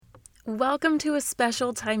Welcome to a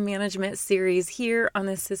special time management series here on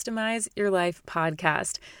the Systemize Your Life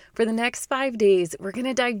podcast. For the next 5 days, we're going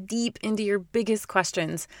to dive deep into your biggest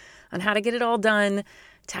questions on how to get it all done,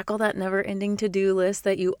 tackle that never-ending to-do list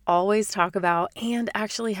that you always talk about, and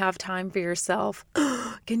actually have time for yourself.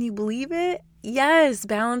 Can you believe it? Yes,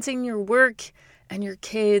 balancing your work and your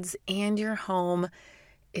kids and your home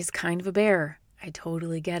is kind of a bear. I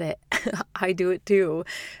totally get it. I do it too.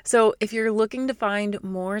 So if you're looking to find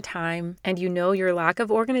more time and you know your lack of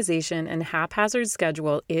organization and haphazard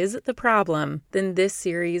schedule is the problem, then this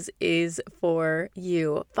series is for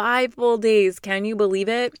you. 5 full days. Can you believe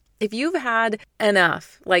it? If you've had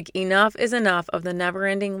enough, like enough is enough of the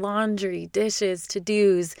never-ending laundry, dishes,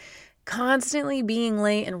 to-dos, constantly being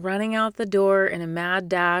late and running out the door in a mad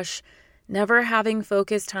dash, never having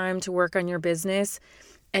focused time to work on your business,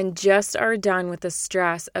 and just are done with the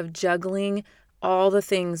stress of juggling all the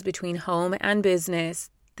things between home and business,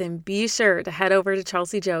 then be sure to head over to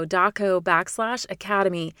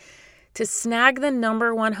chelseajo.co/academy to snag the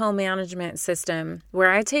 #1 home management system where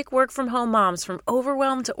I take work from home moms from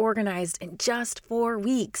overwhelmed to organized in just 4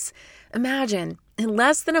 weeks. Imagine, in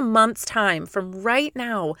less than a month's time from right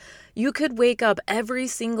now, you could wake up every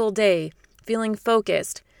single day feeling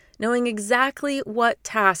focused, knowing exactly what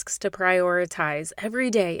tasks to prioritize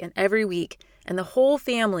every day and every week, and the whole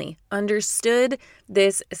family understood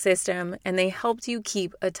this system and they helped you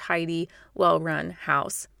keep a tidy, well-run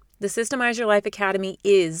house. The Systemize Your Life Academy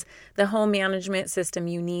is the home management system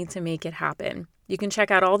you need to make it happen. You can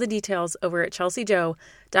check out all the details over at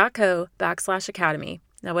chelseajo.co/academy.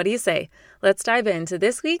 Now, what do you say? Let's dive into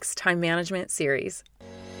this week's time management series.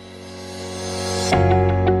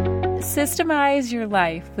 Systemize Your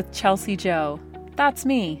Life with Chelsea Jo. That's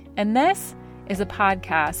me, and this is a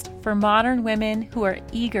podcast for modern women who are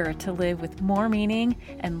eager to live with more meaning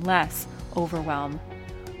and less overwhelm.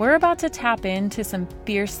 We're about to tap into some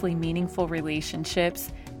fiercely meaningful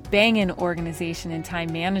relationships, banging organization and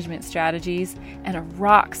time management strategies, and a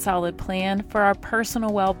rock-solid plan for our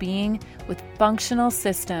personal well-being with functional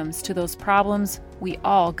systems to those problems we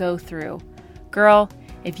all go through. Girl,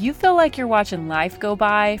 if you feel like you're watching life go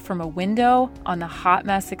by from a window on the Hot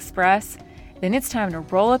Mess Express, then it's time to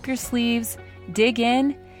roll up your sleeves, dig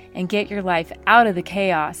in, and get your life out of the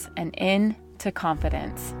chaos and into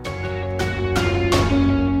confidence.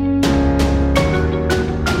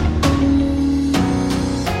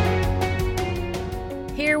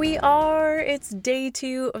 Here we are. It's day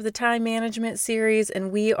 2 of the time management series,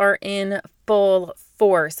 and we are in full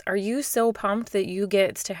force. Are you so pumped that you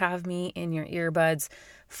get to have me in your earbuds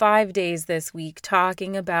 5 days this week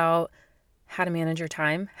talking about how to manage your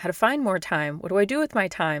time, how to find more time, what do I do with my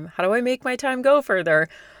time, how do I make my time go further,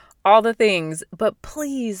 all the things. But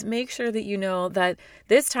please make sure that you know that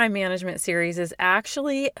this time management series is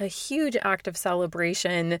actually a huge act of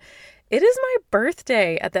celebration. It is my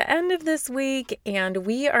birthday at the end of this week, and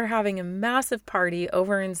we are having a massive party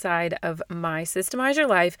over inside of my Systemize Your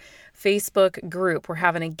Life Facebook group. We're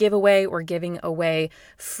having a giveaway. We're giving away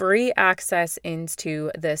free access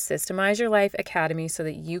into the Systemize Your Life Academy so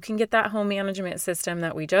that you can get that home management system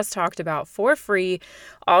that we just talked about for free.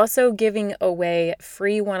 Also giving away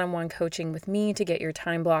free one-on-one coaching with me to get your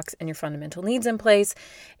time blocks and your fundamental needs in place.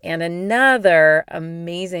 And another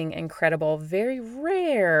amazing, incredible, very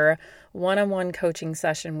rare one-on-one coaching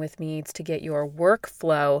session with me to get your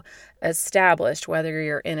workflow established, whether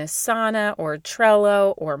you're in Asana or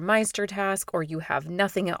Trello or MeisterTask, or you have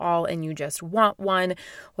nothing at all and you just want one,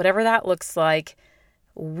 whatever that looks like,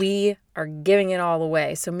 we are giving it all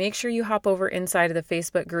away. So make sure you hop over inside of the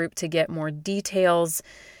Facebook group to get more details.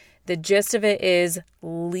 The gist of it is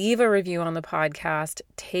leave a review on the podcast,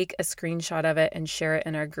 take a screenshot of it and share it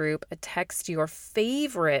in our group. Text your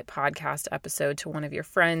favorite podcast episode to one of your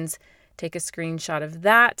friends. Take a screenshot of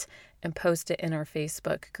that and post it in our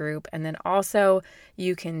Facebook group. And then also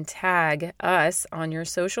you can tag us on your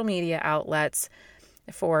social media outlets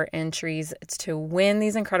for entries to win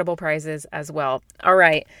these incredible prizes as well. All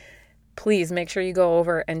right. Please make sure you go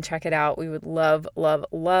over and check it out. We would love, love,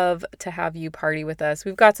 love to have you party with us.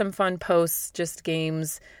 We've got some fun posts, just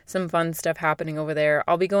games, some fun stuff happening over there.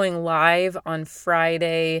 I'll be going live on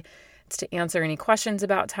Friday to answer any questions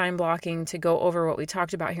about time blocking, to go over what we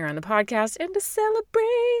talked about here on the podcast, and to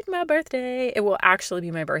celebrate my birthday. It will actually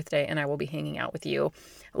be my birthday, and I will be hanging out with you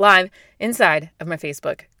live inside of my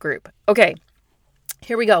Facebook group. Okay.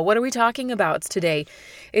 Here we go. What are we talking about today?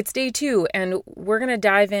 It's day 2, and we're going to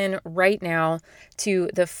dive in right now to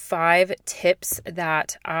the 5 tips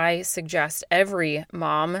that I suggest every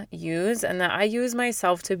mom use and that I use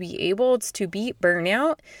myself to be able to beat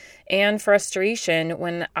burnout and frustration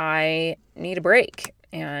when I need a break.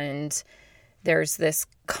 And there's this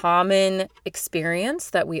common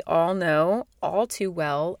experience that we all know all too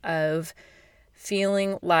well of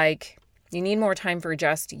feeling like you need more time for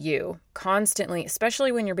just you constantly,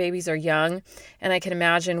 especially when your babies are young. And I can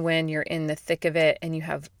imagine when you're in the thick of it and you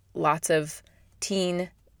have lots of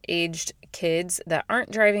teen-aged kids that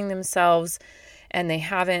aren't driving themselves and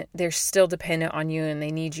they're still dependent on you and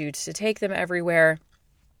they need you to take them everywhere.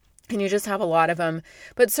 And you just have a lot of them.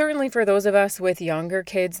 But certainly for those of us with younger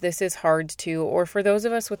kids, this is hard too. Or for those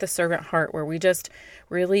of us with a servant heart where we just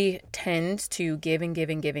really tend to give and give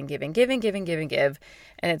and give and give and give and give and give and give.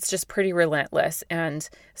 And it's just pretty relentless. And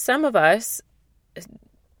some of us,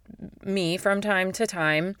 me from time to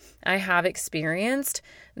time, I have experienced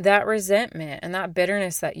that resentment and that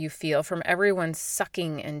bitterness that you feel from everyone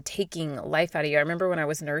sucking and taking life out of you. I remember when I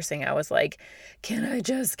was nursing, I was like, can I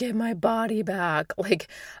just get my body back? Like,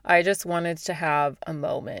 I just wanted to have a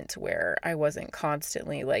moment where I wasn't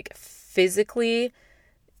constantly like physically,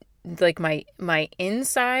 like my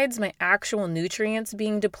insides, my actual nutrients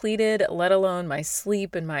being depleted, let alone my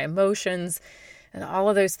sleep and my emotions and all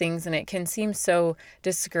of those things. And it can seem so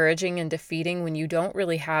discouraging and defeating when you don't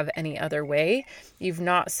really have any other way. You've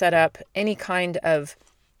not set up any kind of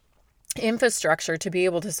infrastructure to be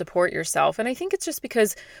able to support yourself. And I think it's just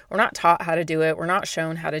because we're not taught how to do it. We're not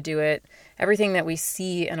shown how to do it. Everything that we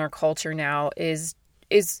see in our culture now is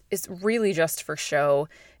really just for show.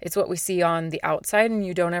 It's what we see on the outside, and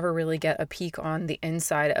you don't ever really get a peek on the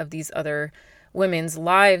inside of these other women's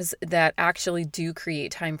lives that actually do create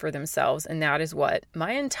time for themselves. And that is what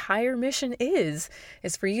my entire mission is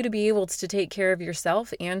for you to be able to take care of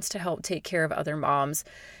yourself and to help take care of other moms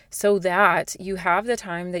so that you have the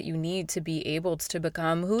time that you need to be able to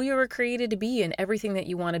become who you were created to be and everything that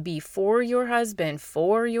you want to be for your husband,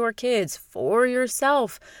 for your kids, for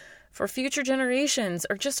yourself, for future generations,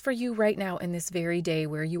 or just for you right now in this very day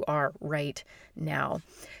where you are right now.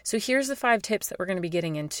 So here's the 5 tips that we're going to be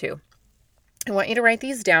getting into. I want you to write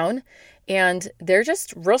these down, and they're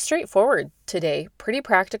just real straightforward today, pretty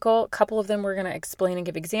practical. A couple of them we're going to explain and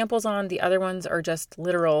give examples on. The other ones are just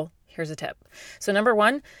literal. Here's a tip. So number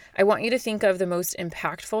 1, I want you to think of the most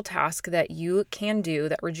impactful task that you can do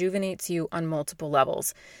that rejuvenates you on multiple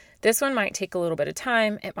levels. This one might take a little bit of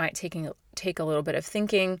time. It might take a little bit of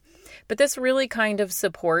thinking, but this really kind of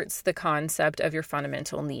supports the concept of your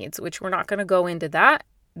fundamental needs, which we're not going to go into that.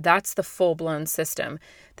 That's the full-blown system.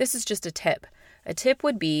 This is just a tip. A tip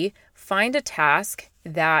would be find a task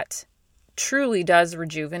that truly does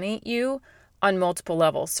rejuvenate you on multiple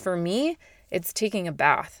levels. For me, it's taking a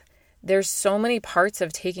bath. There's so many parts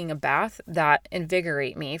of taking a bath that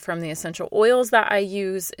invigorate me, from the essential oils that I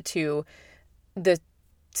use to the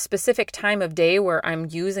specific time of day where I'm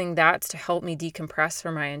using that to help me decompress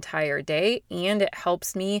for my entire day. And it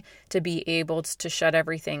helps me to be able to shut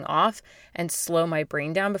everything off and slow my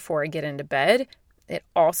brain down before I get into bed. It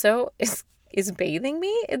also is bathing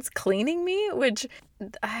me. It's cleaning me, which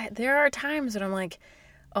there are times when I'm like,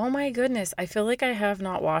 oh my goodness, I feel like I have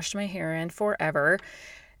not washed my hair in forever.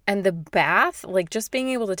 And the bath, like just being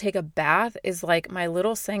able to take a bath is like my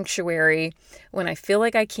little sanctuary when I feel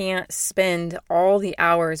like I can't spend all the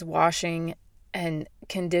hours washing and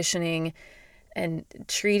conditioning and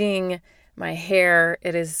treating my hair.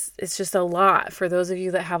 It's just a lot. For those of you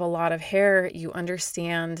that have a lot of hair, you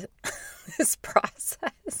understand this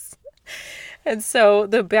process. And so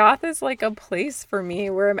the bath is like a place for me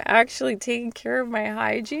where I'm actually taking care of my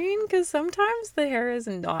hygiene, because sometimes the hair is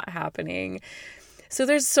not happening. So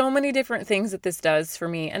there's so many different things that this does for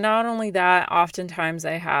me. And not only that, oftentimes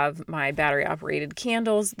I have my battery operated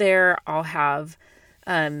candles there. I'll have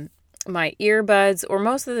my earbuds, or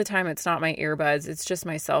most of the time it's not my earbuds. It's just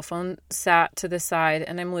my cell phone sat to the side,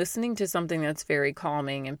 and I'm listening to something that's very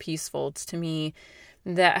calming and peaceful to me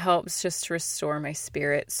that helps just to restore my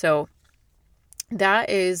spirit. So that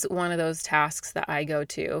is one of those tasks that I go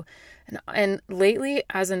to. And lately,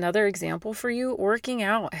 as another example for you, working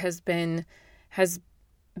out has been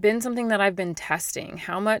something that I've been testing.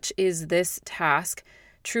 How much is this task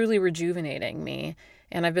truly rejuvenating me?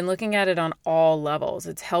 And I've been looking at it on all levels.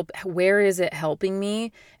 Where is it helping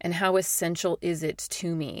me, and how essential is it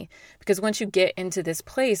to me? Because once you get into this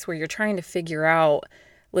place where you're trying to figure out,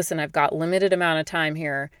 listen, I've got limited amount of time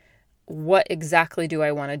here. What exactly do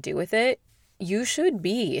I want to do with it? You should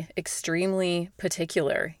be extremely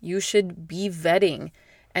particular. You should be vetting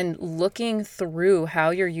and looking through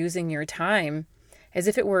how you're using your time as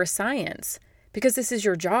if it were a science, because this is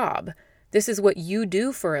your job. This is what you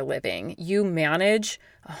do for a living. You manage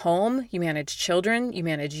a home, you manage children, you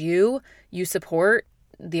manage you support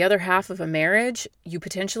the other half of a marriage, you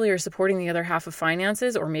potentially are supporting the other half of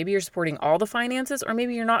finances, or maybe you're supporting all the finances, or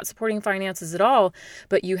maybe you're not supporting finances at all,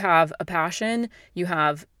 but you have a passion, you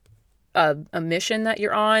have a mission that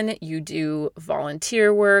you're on, you do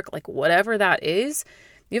volunteer work, like whatever that is.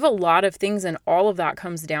 You have a lot of things, and all of that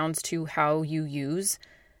comes down to how you use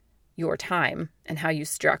your time and how you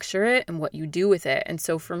structure it and what you do with it. And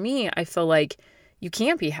so for me, I feel like you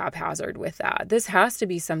can't be haphazard with that. This has to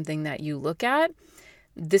be something that you look at.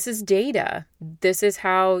 This is data. This is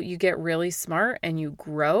how you get really smart and you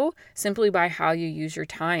grow, simply by how you use your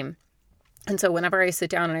time. And so whenever I sit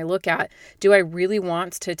down and I look at, do I really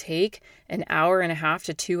want to take an hour and a half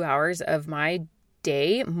to 2 hours of my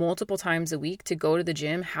day multiple times a week to go to the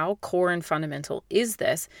gym? How core and fundamental is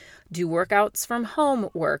this? Do workouts from home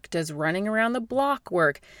work? Does running around the block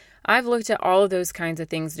work? I've looked at all of those kinds of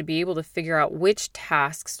things to be able to figure out which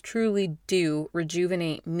tasks truly do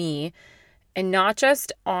rejuvenate me, and not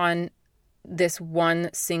just on this one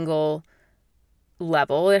single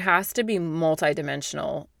level. It has to be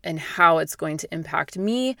multidimensional in how it's going to impact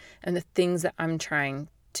me and the things that I'm trying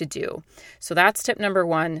to do. So that's tip number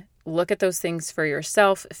 1. Look at those things for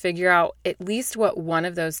yourself, figure out at least what one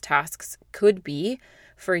of those tasks could be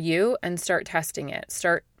for you, and start testing it.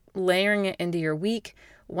 Start layering it into your week,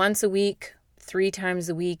 once a week, 3 times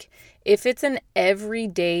a week. If it's an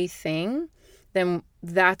everyday thing, then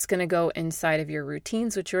that's going to go inside of your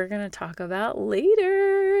routines, which we're going to talk about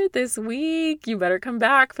later this week. You better come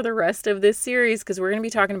back for the rest of this series, because we're going to be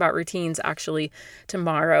talking about routines actually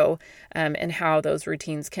tomorrow, and how those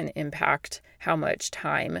routines can impact how much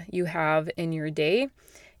time you have in your day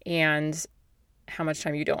and how much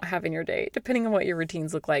time you don't have in your day, depending on what your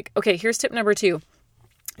routines look like. Okay, here's tip number 2.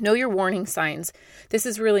 Know your warning signs. This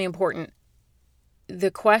is really important.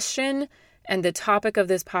 The question and the topic of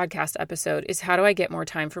this podcast episode is, how do I get more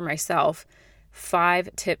time for myself?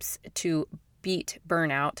 5 tips to beat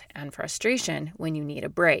burnout and frustration when you need a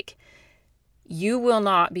break. You will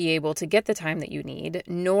not be able to get the time that you need,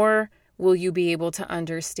 nor will you be able to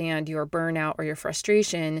understand your burnout or your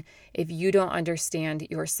frustration if you don't understand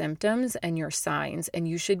your symptoms and your signs. And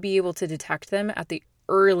you should be able to detect them at the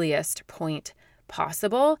earliest point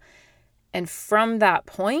possible. And from that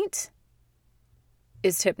point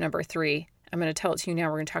is tip number 3. I'm going to tell it to you now.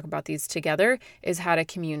 We're going to talk about these together, is how to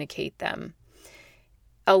communicate them.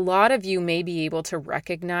 A lot of you may be able to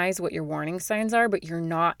recognize what your warning signs are, but you're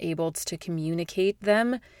not able to communicate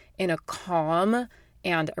them in a calm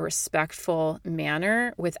and a respectful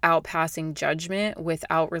manner without passing judgment,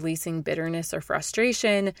 without releasing bitterness or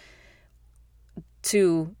frustration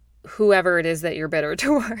to whoever it is that you're bitter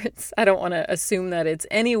towards. I don't want to assume that it's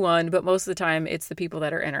anyone, but most of the time it's the people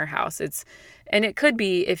that are in our house. And it could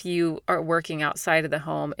be, if you are working outside of the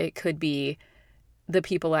home, it could be the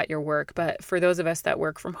people at your work. But for those of us that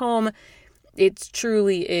work from home, it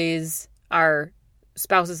truly is our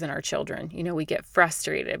spouses and our children. You know, we get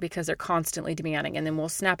frustrated because they're constantly demanding, and then we'll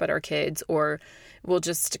snap at our kids, or we'll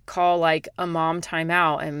just call like a mom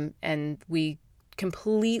timeout, and we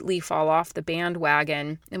completely fall off the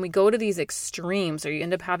bandwagon, and we go to these extremes, or you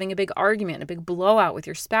end up having a big argument, a big blowout with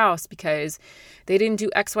your spouse because they didn't do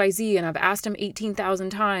XYZ, and I've asked them 18,000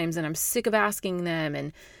 times and I'm sick of asking them.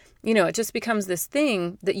 And you know, it just becomes this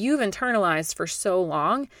thing that you've internalized for so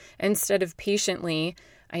long, instead of patiently.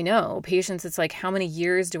 I know patience, it's like, how many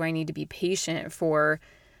years do I need to be patient for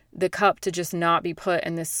the cup to just not be put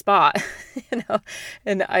in this spot? You know,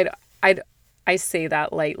 and I say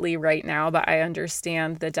that lightly right now, but I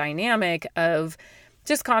understand the dynamic of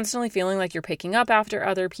just constantly feeling like you're picking up after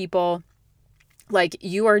other people, like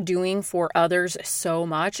you are doing for others so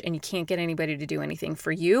much, and you can't get anybody to do anything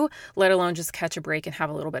for you, let alone just catch a break and have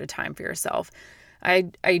a little bit of time for yourself.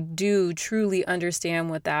 I do truly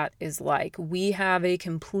understand what that is like. We have a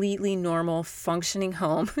completely normal, functioning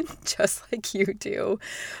home, just like you do.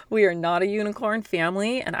 We are not a unicorn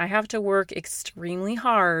family, and I have to work extremely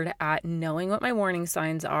hard at knowing what my warning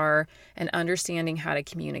signs are and understanding how to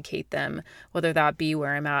communicate them, whether that be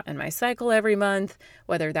where I'm at in my cycle every month,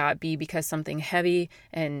 whether that be because something heavy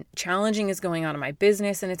and challenging is going on in my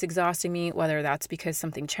business and it's exhausting me, whether that's because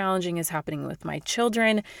something challenging is happening with my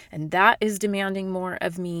children and that is demanding more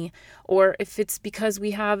of me, or if it's because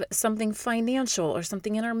we have something financial or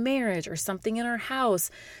something in our marriage or something in our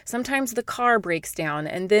house. Sometimes the car breaks down,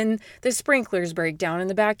 and then the sprinklers break down in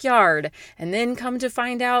the backyard, and then come to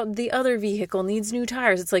find out the other vehicle needs new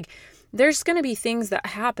tires. It's like there's going to be things that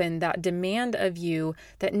happen that demand of you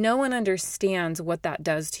that no one understands what that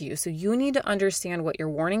does to you. So you need to understand what your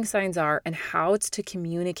warning signs are and how it's to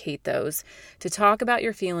communicate those, to talk about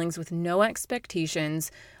your feelings with no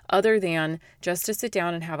expectations other than just to sit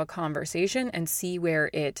down and have a conversation and see where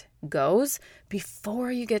it goes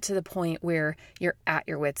before you get to the point where you're at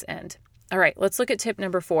your wit's end. All right, let's look at tip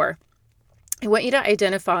number 4. I want you to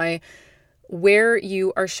identify where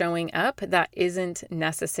you are showing up that isn't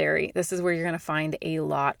necessary. This is where you're going to find a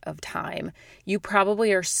lot of time. You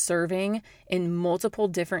probably are serving in multiple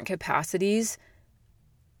different capacities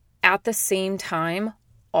at the same time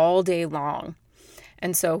all day long.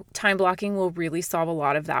 And so time blocking will really solve a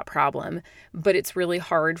lot of that problem, but it's really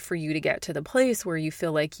hard for you to get to the place where you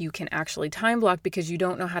feel like you can actually time block because you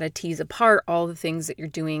don't know how to tease apart all the things that you're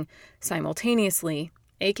doing simultaneously,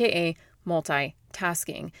 aka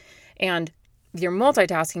multitasking. And you're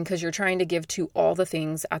multitasking because you're trying to give to all the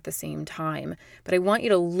things at the same time. But I want you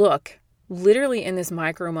to look literally in this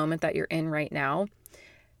micro moment that you're in right now.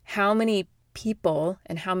 How many people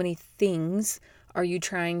and how many things are you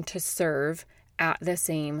trying to serve at the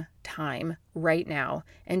same time right now?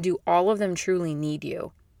 And do all of them truly need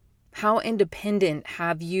you? How independent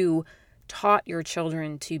have you taught your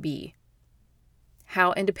children to be?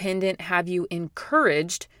 How independent have you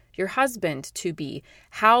encouraged your husband to be?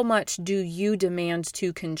 How much do you demand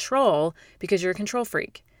to control because you're a control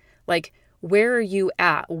freak? Like, where are you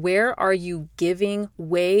at? Where are you giving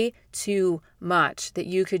way too much that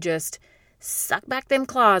you could just suck back them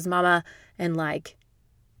claws, mama, and like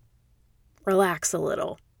relax a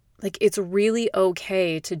little? Like, it's really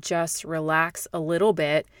okay to just relax a little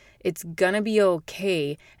bit. It's going to be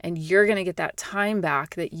okay, and you're going to get that time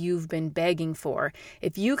back that you've been begging for.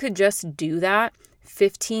 If you could just do that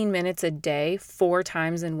 15 minutes a day, 4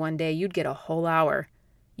 times in one day, you'd get a whole hour.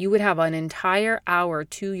 You would have an entire hour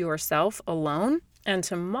to yourself alone. And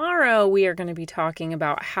tomorrow we are going to be talking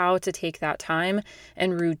about how to take that time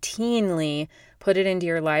and routinely put it into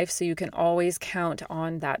your life so you can always count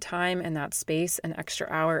on that time and that space, an extra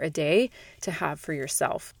hour a day to have for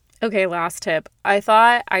yourself. Okay, last tip. I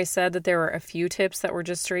thought I said that there were a few tips that were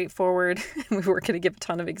just straightforward. We were going to give a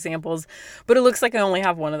ton of examples, but it looks like I only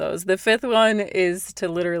have one of those. The 5th one is to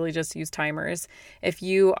literally just use timers. If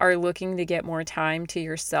you are looking to get more time to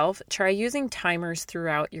yourself, try using timers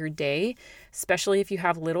throughout your day, especially if you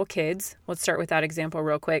have little kids. Let's start with that example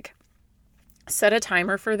real quick. Set a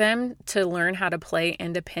timer for them to learn how to play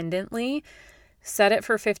independently. Set it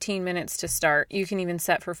for 15 minutes to start. You can even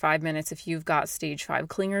set for 5 minutes if you've got stage 5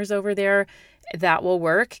 clingers over there. That will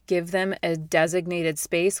work. Give them a designated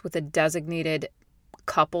space with a designated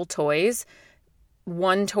couple toys.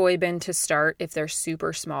 1 toy bin to start if they're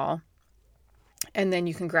super small. And then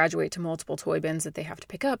you can graduate to multiple toy bins that they have to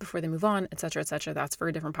pick up before they move on, et cetera, et cetera. That's for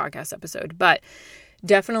a different podcast episode. But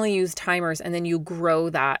definitely use timers, and then you grow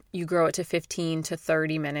that. You grow it to 15 to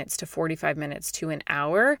 30 minutes to 45 minutes to an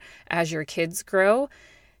hour as your kids grow.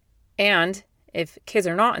 And if kids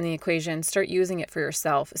are not in the equation, start using it for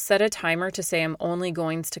yourself. Set a timer to say I'm only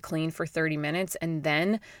going to clean for 30 minutes and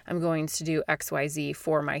then I'm going to do XYZ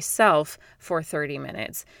for myself for 30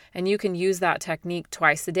 minutes. And you can use that technique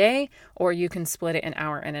twice a day, or you can split it an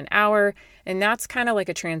hour and an hour. And that's kind of like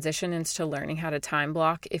a transition into learning how to time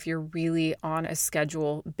block if you're really on a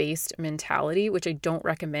schedule-based mentality, which I don't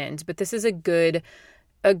recommend. But this is a good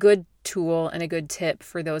tool and a good tip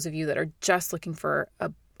for those of you that are just looking for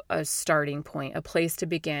a starting point, a place to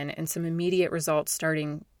begin, and some immediate results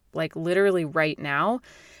starting like literally right now.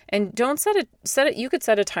 And don't set it. You could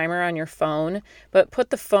set a timer on your phone, but put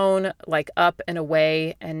the phone like up and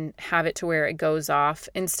away and have it to where it goes off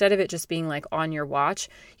instead of it just being like on your watch.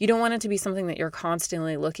 You don't want it to be something that you're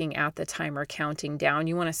constantly looking at the timer counting down.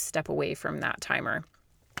 You want to step away from that timer.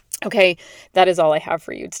 Okay, that is all I have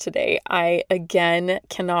for you today. I, again,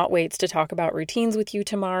 cannot wait to talk about routines with you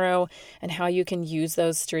tomorrow and how you can use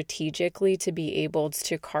those strategically to be able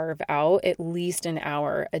to carve out at least an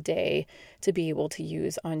hour a day to be able to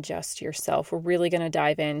use on just yourself. We're really going to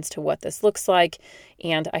dive into what this looks like,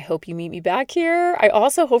 and I hope you meet me back here. I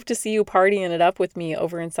also hope to see you partying it up with me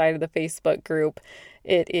over inside of the Facebook group.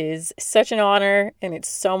 It is such an honor, and it's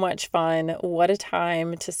so much fun. What a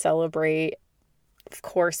time to celebrate, of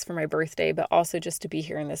course, for my birthday, but also just to be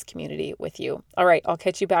here in this community with you. All right, I'll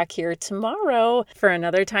catch you back here tomorrow for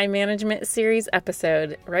another time management series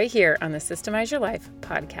episode right here on the Systemize Your Life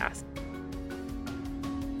podcast.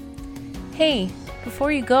 Hey,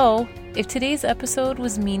 before you go, if today's episode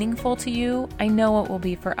was meaningful to you, I know it will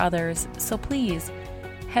be for others. So please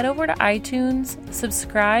head over to iTunes,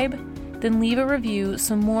 subscribe, then leave a review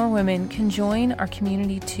so more women can join our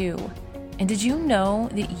community too. And did you know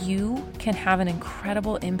that you can have an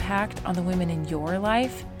incredible impact on the women in your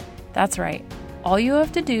life? That's right. All you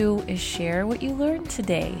have to do is share what you learned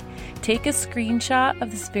today. Take a screenshot of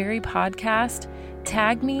this very podcast,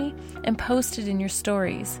 tag me, and post it in your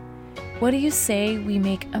stories. What do you say we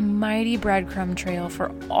make a mighty breadcrumb trail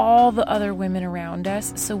for all the other women around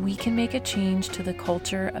us so we can make a change to the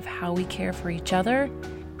culture of how we care for each other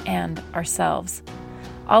and ourselves?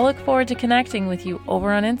 I'll look forward to connecting with you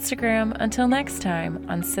over on Instagram. Until next time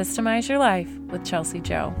on Systemize Your Life with Chelsea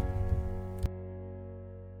Joe.